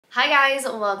Hi guys,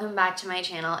 welcome back to my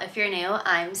channel. If you're new,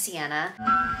 I'm Sienna.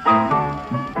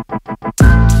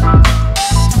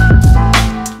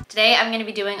 Today I'm going to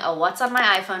be doing a what's on my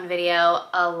iPhone video.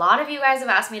 A lot of you guys have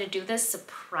asked me to do this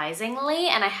surprisingly,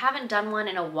 and I haven't done one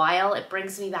in a while. It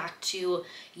brings me back to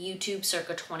YouTube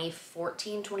circa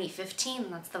 2014, 2015,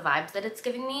 and that's the vibes that it's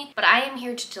giving me. But I am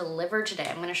here to deliver today.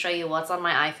 I'm going to show you what's on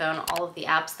my iPhone, all of the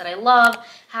apps that I love,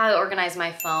 how I organize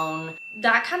my phone,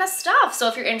 that kind of stuff. So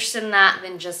if you're interested in that,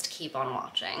 then just keep on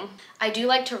watching. I do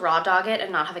like to raw dog it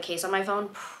and not have a case on my phone,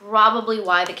 probably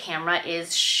why the camera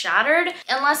is shattered.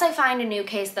 Unless I find a new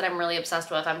case that I'm really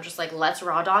obsessed with, I'm just like, let's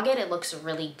raw dog it. It looks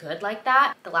really good like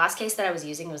that. The last case that I was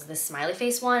using was this smiley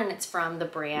face one, and it's from the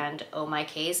brand Oh My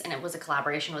Case, and it was a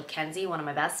collaboration with Kenzie, one of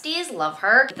my besties, love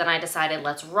her. Then I decided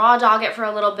let's raw dog it for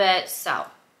a little bit, so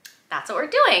that's what we're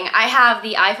doing. I have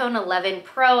the iPhone 11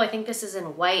 Pro. I think this is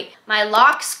in white. My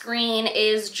lock screen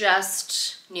is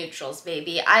just neutrals,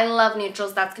 baby. I love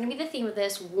neutrals. That's gonna be the theme of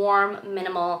this. Warm,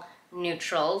 minimal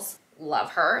neutrals.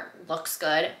 Love her. Looks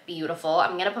good. Beautiful.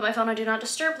 I'm gonna put my phone on Do Not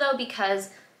Disturb though,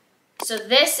 because so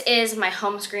this is my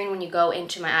home screen when you go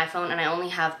into my iPhone, and I only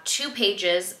have 2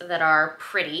 pages that are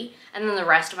pretty, and then the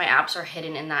rest of my apps are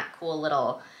hidden in that cool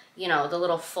little, you know, the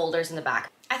little folders in the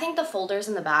back. I think the folders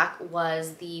in the back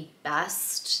was the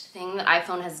best thing that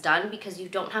iPhone has done, because you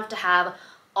don't have to have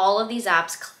all of these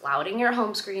apps clouding your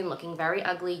home screen, looking very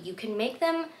ugly. You can make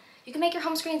your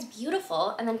home screens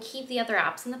beautiful and then keep the other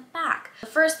apps in the back. The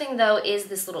first thing though is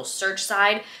this little search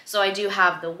side. So I do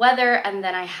have the weather, and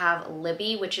then I have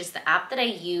Libby, which is the app that I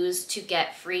use to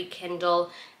get free Kindle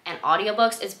and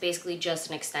audiobooks. It's basically just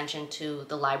an extension to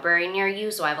the library near you.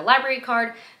 So I have a library card,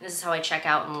 and this is how I check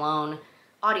out and loan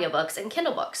audiobooks and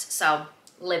Kindle books. So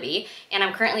Libby, and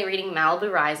I'm currently reading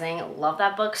Malibu Rising. Love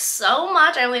that book so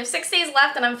much. I only have 6 days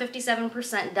left and I'm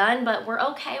 57% done, but we're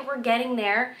okay, we're getting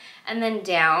there. And then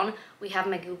down, we have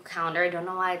my Google Calendar. I don't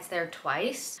know why it's there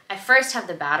twice. I first have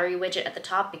the battery widget at the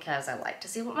top because I like to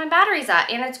see what my battery's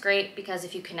at, and it's great because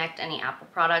if you connect any Apple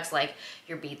products like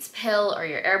your Beats Pill or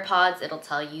your AirPods, it'll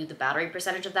tell you the battery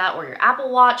percentage of that, or your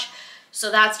Apple Watch. So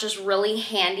that's just really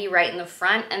handy right in the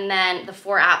front. And then the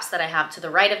 4 apps that I have to the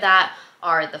right of that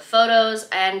are the photos,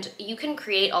 and you can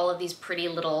create all of these pretty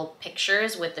little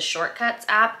pictures with the Shortcuts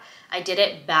app. I did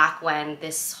it back when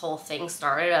this whole thing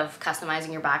started of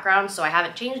customizing your background, so I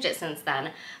haven't changed it since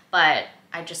then, but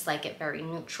I just like it very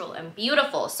neutral and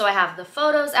beautiful. So I have the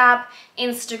Photos app,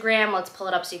 Instagram, let's pull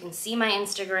it up so you can see my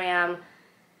Instagram.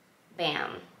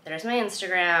 Bam, there's my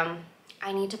Instagram.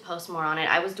 I need to post more on it.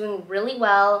 I was doing really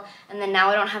well, and then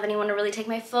now I don't have anyone to really take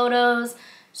my photos.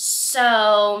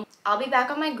 So I'll be back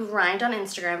on my grind on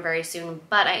Instagram very soon,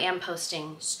 but I am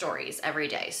posting stories every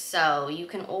day. So you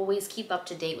can always keep up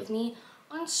to date with me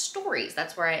on stories.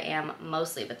 That's where I am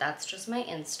mostly, but that's just my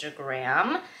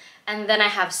Instagram. And then I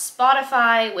have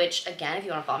Spotify, which again, if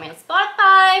you want to follow me on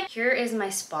Spotify, here is my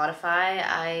Spotify.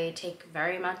 I take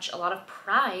very much a lot of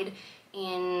pride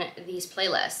in these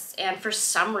playlists. And for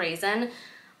some reason,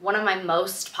 one of my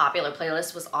most popular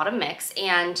playlists was Autumn Mix,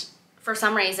 and for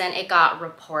some reason it got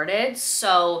reported,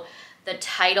 so the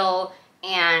title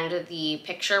and the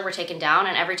picture were taken down,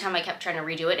 and every time I kept trying to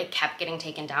redo it, it kept getting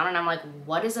taken down, and I'm like,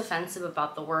 what is offensive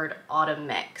about the word Autumn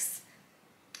Mix?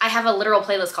 I have a literal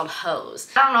playlist called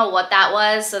Hose. I don't know what that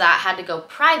was, so that had to go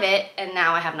private, and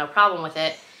now I have no problem with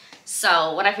it.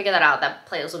 So when I figure that out, that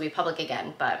playlist will be public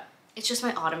again, but it's just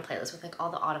my autumn playlist with like all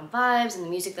the autumn vibes and the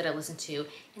music that I listen to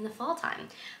in the fall time.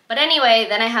 But anyway,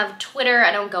 then I have Twitter.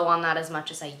 I don't go on that as much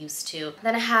as I used to.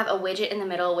 Then I have a widget in the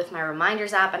middle with my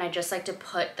reminders app, and I just like to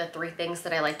put the 3 things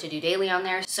that I like to do daily on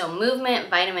there. So movement,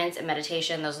 vitamins, and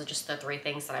meditation. Those are just the 3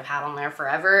 things that I've had on there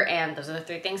forever, and those are the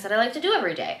 3 things that I like to do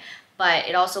every day. But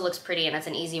it also looks pretty, and it's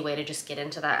an easy way to just get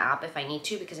into that app if I need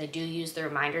to, because I do use the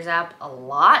reminders app a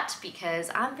lot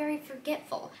because I'm very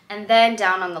forgetful. And then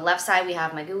down on the left side, we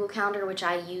have my Google Calendar, which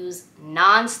I use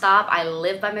nonstop. I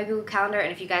live by my Google Calendar,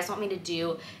 and if you guys want me to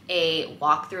do a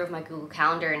walkthrough of my Google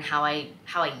Calendar and how I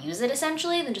use it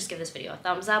essentially, then just give this video a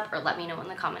thumbs up or let me know in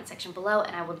the comment section below,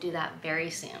 and I will do that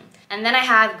very soon. And then I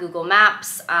have Google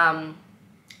Maps.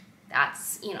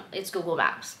 That's, you know, it's Google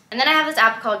Maps. And then I have this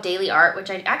app called Daily Art, which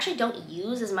I actually don't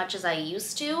use as much as I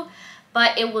used to,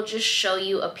 but it will just show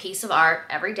you a piece of art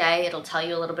every day. It'll tell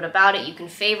you a little bit about it. You can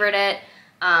favorite it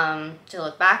to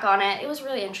look back on it. It was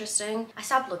really interesting. I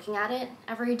stopped looking at it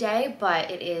every day,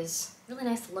 but it is really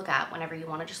nice to look at whenever you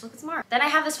want to just look smart. Then I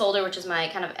have this folder, which is my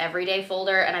kind of everyday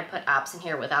folder, and I put apps in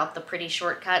here without the pretty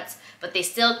shortcuts, but they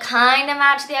still kind of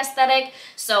match the aesthetic.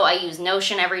 So I use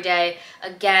Notion every day.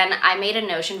 Again, I made a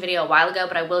Notion video a while ago,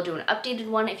 but I will do an updated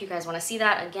one if you guys want to see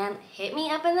that. Again, hit me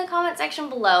up in the comment section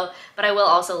below, but I will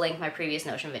also link my previous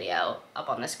Notion video up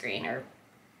on the screen or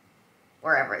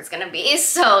wherever it's gonna be.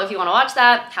 So if you want to watch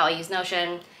that, how I use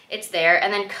Notion, it's there.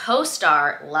 And then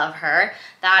CoStar, love her.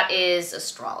 That is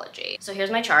astrology. So here's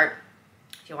my chart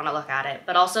if you want to look at it.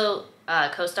 But also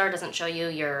CoStar doesn't show you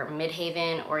your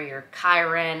midhaven or your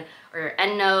Chiron or your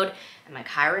end node. And my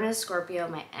Chiron is Scorpio,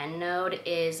 my end node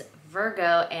is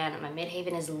Virgo, and my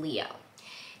midhaven is Leo.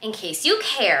 In case you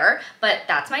care, but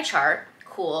that's my chart.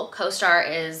 Cool. CoStar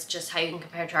is just how you can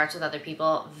compare charts with other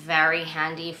people. Very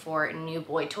handy for new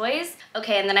boy toys.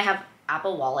 Okay, and then I have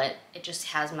Apple Wallet. It just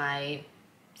has my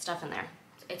stuff in there.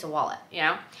 It's a wallet, you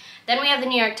know? Then we have the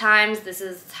New York Times. This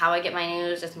is how I get my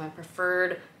news. It's my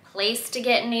preferred place to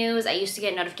get news. I used to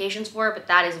get notifications for it, but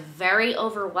that is very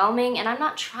overwhelming, and I'm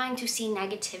not trying to see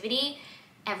negativity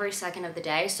every second of the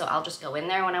day, so I'll just go in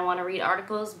there when I want to read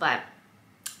articles, but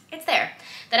it's there.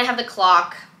 Then I have the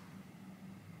clock.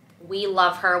 We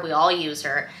love her, we all use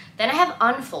her. Then I have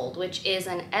Unfold, which is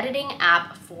an editing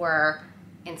app for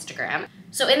Instagram.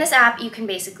 So in this app, you can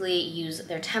basically use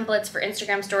their templates for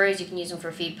Instagram stories. You can use them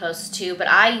for feed posts too, but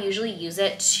I usually use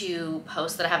it to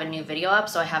post that I have a new video up.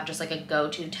 So I have just like a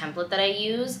go-to template that I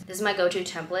use. This is my go-to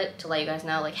template to let you guys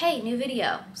know like, hey, new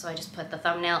video. So I just put the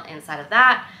thumbnail inside of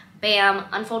that. Bam,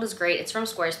 Unfold is great. It's from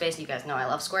Squarespace. You guys know I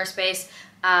love Squarespace.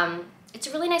 It's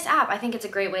a really nice app. I think it's a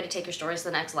great way to take your stories to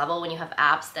the next level when you have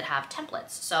apps that have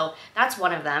templates. So that's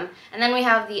one of them. And then we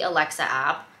have the Alexa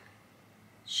app.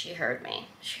 She heard me.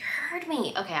 She heard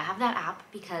me. Okay, I have that app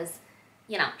because,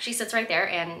 you know, she sits right there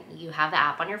and you have the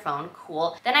app on your phone.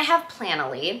 Cool. Then I have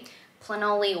Planoly,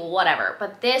 whatever.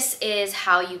 But this is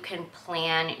how you can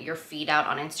plan your feed out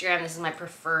on Instagram. This is my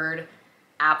preferred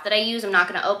app that I use. I'm not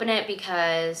going to open it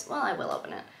because, well, I will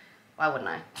open it. Why wouldn't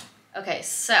I? Okay,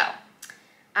 so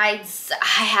I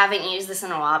haven't used this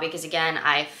in a while because, again,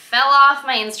 I fell off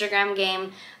my Instagram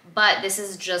game, but this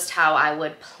is just how I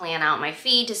would plan out my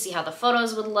feed to see how the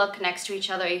photos would look next to each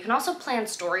other. You can also plan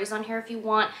stories on here if you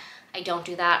want. I don't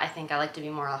do that. I think I like to be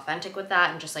more authentic with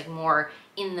that and just like more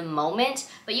in the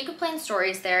moment, but you could plan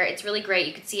stories there. It's really great.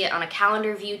 You could see it on a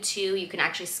calendar view too. You can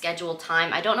actually schedule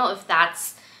time. I don't know if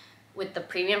that's with the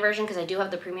premium version because I do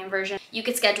have the premium version. You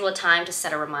could schedule a time to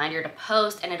set a reminder to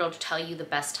post and it'll tell you the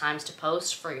best times to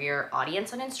post for your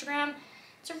audience on Instagram.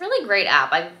 It's a really great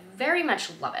app. I very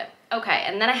much love it. Okay,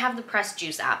 and then I have the Press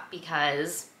Juice app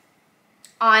because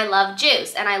I love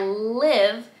juice and I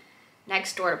live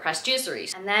next door to Press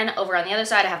Juiceries. And then over on the other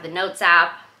side, I have the Notes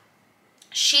app.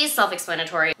 She's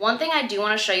self-explanatory. One thing I do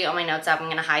want to show you on my Notes app, I'm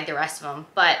gonna hide the rest of them,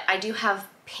 but I do have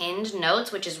pinned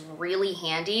notes, which is really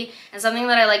handy. And something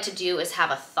that I like to do is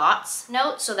have a thoughts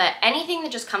note so that anything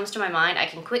that just comes to my mind, I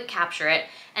can quick capture it.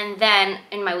 And then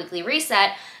in my weekly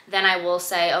reset, then I will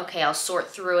say, okay, I'll sort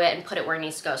through it and put it where it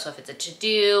needs to go. So if it's a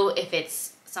to-do, if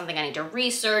it's something I need to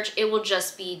research, it will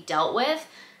just be dealt with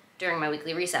during my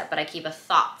weekly reset, but I keep a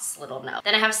thoughts little note.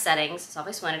 Then I have settings,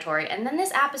 self-explanatory, and then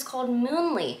this app is called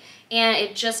Moonly, and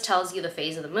it just tells you the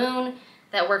phase of the moon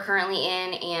that we're currently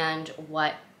in and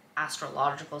what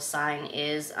astrological sign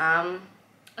is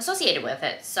associated with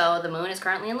it. So the moon is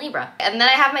currently in Libra. And then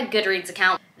I have my Goodreads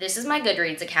account. This is my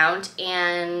Goodreads account,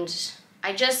 and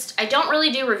I don't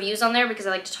really do reviews on there because I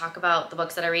like to talk about the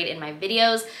books that I read in my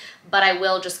videos, but I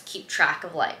will just keep track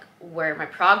of like where my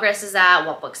progress is at,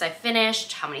 what books I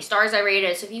finished, how many stars I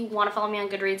rated. So if you want to follow me on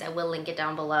Goodreads, I will link it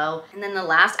down below. And then the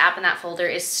last app in that folder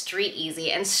is Street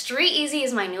Easy. And Street Easy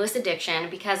is my newest addiction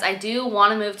because I do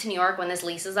want to move to New York when this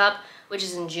lease is up, which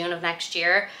is in June of next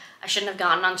year. I shouldn't have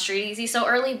gotten on Street Easy so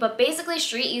early, but basically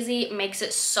Street Easy makes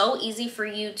it so easy for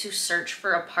you to search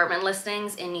for apartment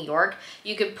listings in New York.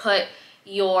 You could put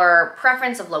your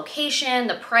preference of location,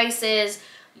 the prices,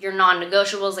 your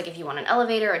non-negotiables, like if you want an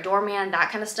elevator, a doorman,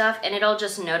 that kind of stuff, and it'll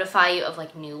just notify you of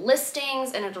like new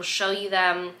listings and it'll show you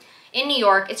them in New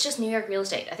York. It's just New York real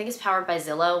estate. I think it's powered by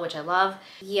Zillow, which I love.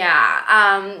 Yeah,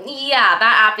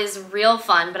 that app is real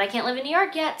fun, but I can't live in New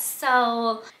York yet,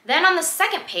 so. Then on the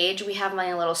second page, we have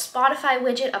my little Spotify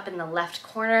widget up in the left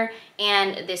corner,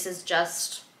 and this is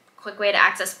just a quick way to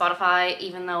access Spotify,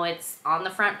 even though it's on the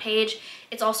front page.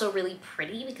 It's also really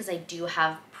pretty because I do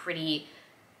have pretty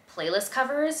playlist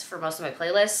covers for most of my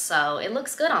playlists, so it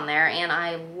looks good on there and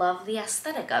I love the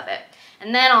aesthetic of it.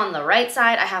 And then on the right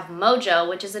side, I have Mojo,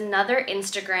 which is another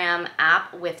Instagram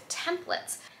app with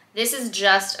templates. This is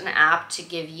just an app to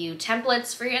give you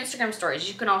templates for your Instagram stories.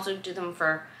 You can also do them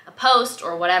for a post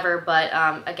or whatever, but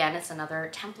again, it's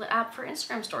another template app for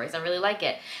Instagram stories. I really like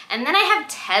it. And then I have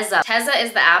Tezza. Tezza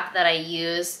is the app that I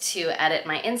use to edit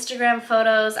my Instagram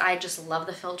photos. I just love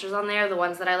the filters on there. The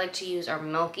ones that I like to use are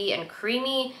Milky and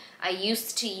Creamy. I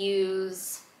used to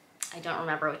use, I don't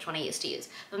remember which one I used to use,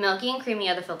 but Milky and Creamy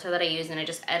are the filter that I use, and I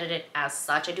just edit it as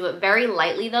such. I do it very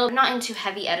lightly though. I'm not into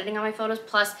heavy editing on my photos.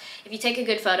 Plus, if you take a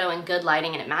good photo and good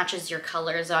lighting and it matches your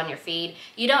colors on your feed,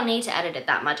 you don't need to edit it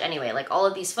that much anyway. Like all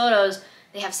of these photos,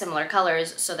 they have similar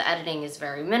colors, so the editing is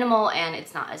very minimal and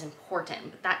it's not as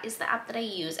important. But that is the app that I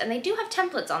use, and they do have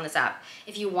templates on this app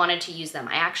if you wanted to use them.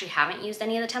 I actually haven't used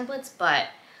any of the templates, but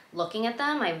looking at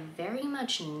them, I very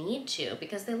much need to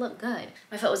because they look good.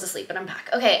 My foot was asleep, but I'm back.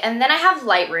 Okay, and then I have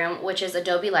Lightroom, which is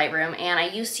Adobe Lightroom, and I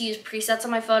used to use presets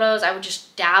on my photos. I would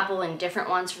just dabble in different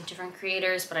ones from different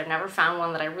creators, but I've never found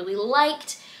one that I really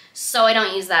liked, so I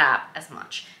don't use that app as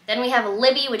much. Then we have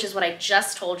Libby, which is what I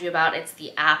just told you about. It's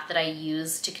the app that I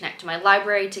use to connect to my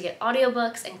library to get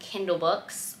audiobooks and Kindle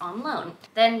books on loan.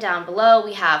 Then down below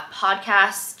we have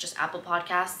podcasts, just Apple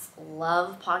Podcasts.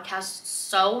 Love podcasts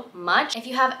so much. If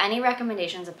you have any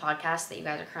recommendations of podcasts that you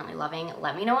guys are currently loving,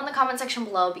 let me know in the comment section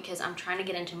below because I'm trying to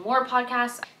get into more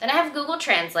podcasts. Then I have Google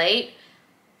Translate.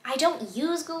 I don't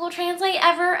use Google Translate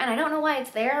ever, and I don't know why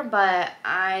it's there, but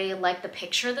I like the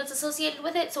picture that's associated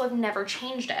with it, so I've never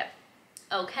changed it.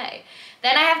 Okay,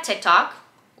 then I have TikTok.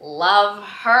 Love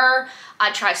her.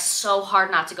 I try so hard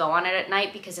not to go on it at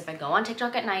night because if I go on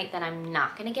TikTok at night, then I'm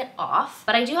not gonna get off.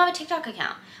 But I do have a TikTok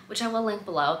account, which I will link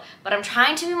below. But I'm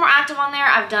trying to be more active on there.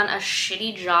 I've done a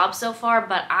shitty job so far,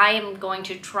 but I am going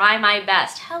to try my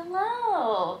best.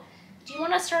 Hello. Do you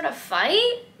wanna start a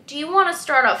fight? Do you wanna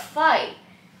start a fight?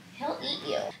 He'll eat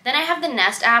you. Then I have the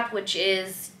Nest app, which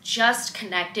is just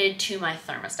connected to my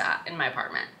thermostat in my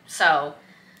apartment. So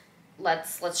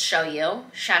let's show you.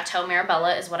 Chateau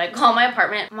Mirabella is what I call my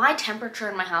apartment. My temperature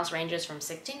in my house ranges from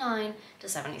 69 to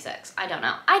 76. I don't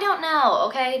know. I don't know,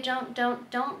 okay? Don't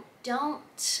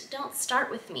start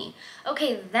with me.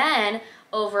 Okay, then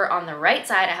over on the right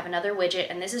side, I have another widget,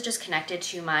 and this is just connected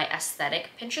to my aesthetic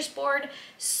Pinterest board.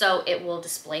 So it will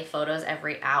display photos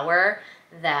every hour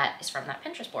that is from that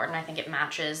Pinterest board, and I think it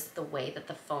matches the way that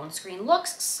the phone screen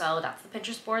looks, so that's the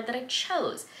Pinterest board that I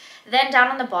chose. Then down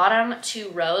on the bottom 2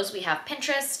 rows, we have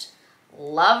Pinterest.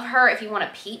 Love her. If you want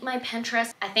to peep my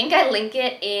Pinterest, I think I link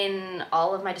it in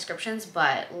all of my descriptions,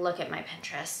 but look at my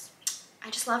Pinterest. I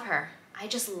just love her. I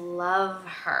just love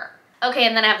her. Okay,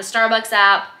 and then I have the Starbucks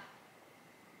app.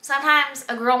 Sometimes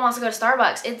a girl wants to go to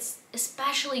Starbucks. It's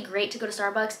especially great to go to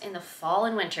Starbucks in the fall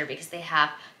and winter because they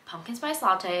have pumpkin spice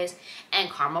lattes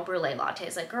and caramel brulee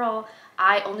lattes. Like, girl,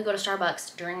 I only go to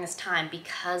Starbucks during this time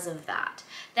because of that.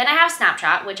 Then I have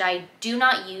Snapchat, which I do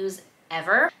not use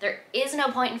ever. There is no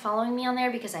point in following me on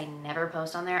there because I never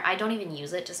post on there. I don't even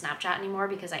use it to Snapchat anymore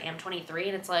because I am 23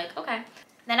 and it's like, okay.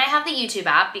 Then I have the YouTube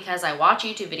app because I watch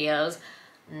YouTube videos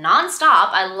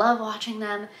non-stop. I love watching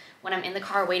them when I'm in the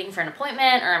car waiting for an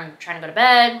appointment or I'm trying to go to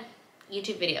bed.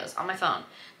 YouTube videos on my phone.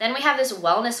 Then we have this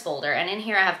wellness folder, and in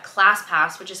here I have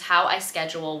ClassPass, which is how I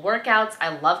schedule workouts.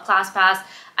 I love ClassPass.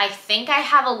 I think I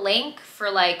have a link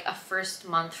for like a first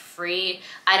month free.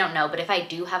 I don't know, but if I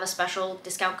do have a special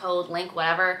discount code, link,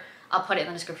 whatever, I'll put it in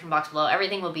the description box below.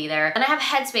 Everything will be there. And I have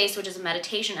Headspace, which is a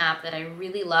meditation app that I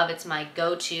really love. It's my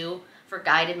go-to for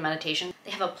guided meditation.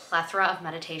 They have a plethora of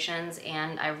meditations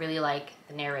and I really like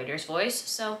the narrator's voice.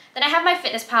 So then I have my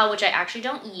FitnessPal, which I actually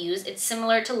don't use. It's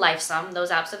similar to LifeSum.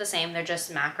 Those apps are the same. They're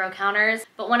just macro counters.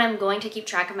 But when I'm going to keep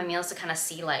track of my meals to kind of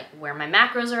see like where my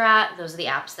macros are at, those are the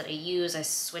apps that I use. I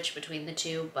switch between the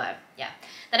two, but yeah.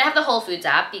 Then I have the Whole Foods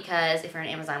app because if you're an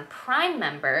Amazon Prime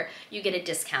member, you get a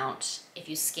discount if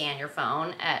you scan your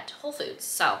phone at Whole Foods.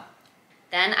 So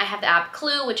then I have the app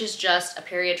Clue, which is just a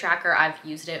period tracker. I've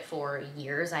used it for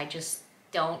years. I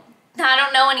don't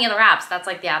know any other apps. That's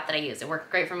like the app that I use. It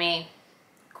worked great for me.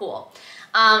 Cool.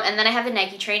 And then I have the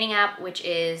Nike training app, which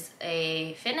is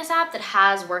a fitness app that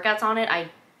has workouts on it.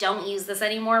 I don't use this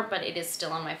anymore, but it is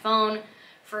still on my phone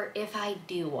for if I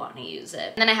do want to use it.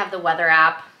 And then I have the weather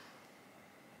app.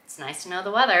 It's nice to know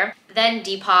the weather. Then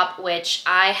Depop, which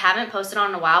I haven't posted on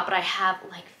in a while, but I have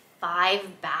like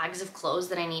 5 bags of clothes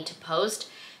that I need to post.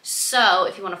 So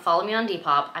if you want to follow me on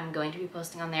Depop, I'm going to be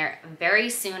posting on there very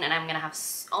soon and I'm going to have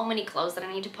so many clothes that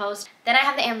I need to post. Then I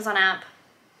have the Amazon app.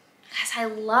 Guys, I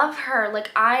love her. Like,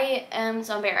 I am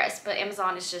so embarrassed, but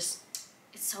Amazon is just,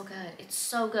 it's so good. It's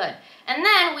so good. And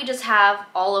then we just have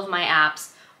all of my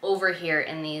apps over here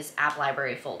in these app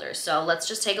library folders. So let's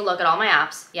just take a look at all my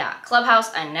apps. Yeah,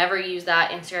 Clubhouse, I never use that.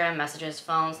 Instagram, Messages,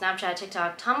 Phone, Snapchat,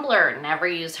 TikTok, Tumblr, never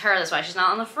used her. That's why she's not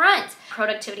on the front.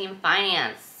 Productivity and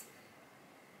Finance.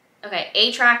 Okay,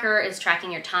 A Tracker is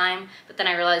tracking your time, but then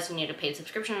I realized you need a paid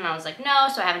subscription and I was like, no,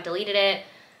 so I haven't deleted it.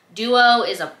 Duo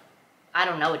is I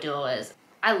don't know what Duo is.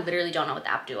 I literally don't know what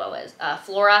the app Duo is.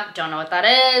 Flora, don't know what that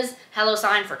is. Hello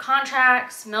Sign for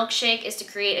contracts. Milkshake is to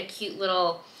create a cute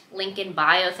little link in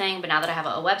bio thing, but now that I have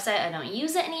a website, I don't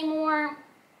use it anymore.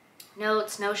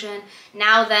 Notes, Notion.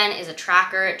 Now Then is a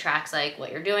tracker. It tracks like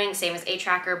what you're doing, same as A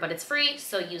Tracker, but it's free,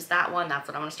 so use that one. That's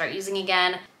what I'm gonna start using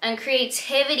again. And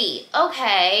creativity,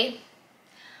 okay.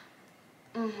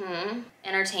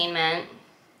 Entertainment,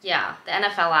 yeah, the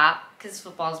NFL app, because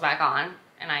football's back on,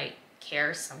 and I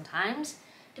care sometimes.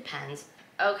 Depends.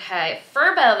 Okay,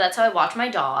 Furbo, that's how I watch my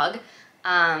dog.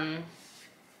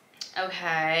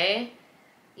 Okay.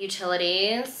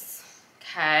 Utilities,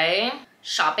 okay.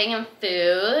 Shopping and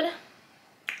food.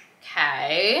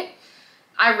 Okay.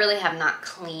 I really have not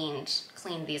cleaned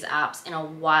these apps in a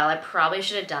while. I probably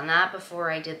should have done that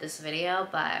before I did this video,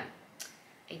 but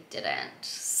I didn't.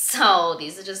 So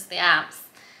these are just the apps.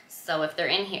 So if they're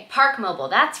in here, Park Mobile,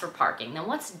 that's for parking. Then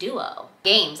what's Duo?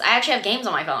 Games. I actually have games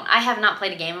on my phone. I have not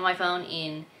played a game on my phone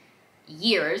in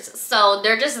years, so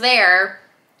they're just there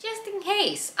just in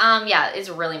case. Yeah, it's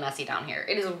really messy down here.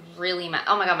 It is really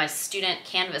oh my god, my student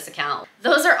Canvas account.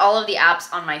 Those are all of the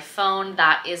apps on my phone.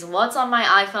 That is what's on my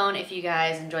iPhone. If you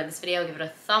guys enjoyed this video, give it a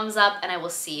thumbs up, and I will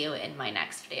see you in my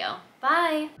next video.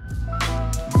 Bye!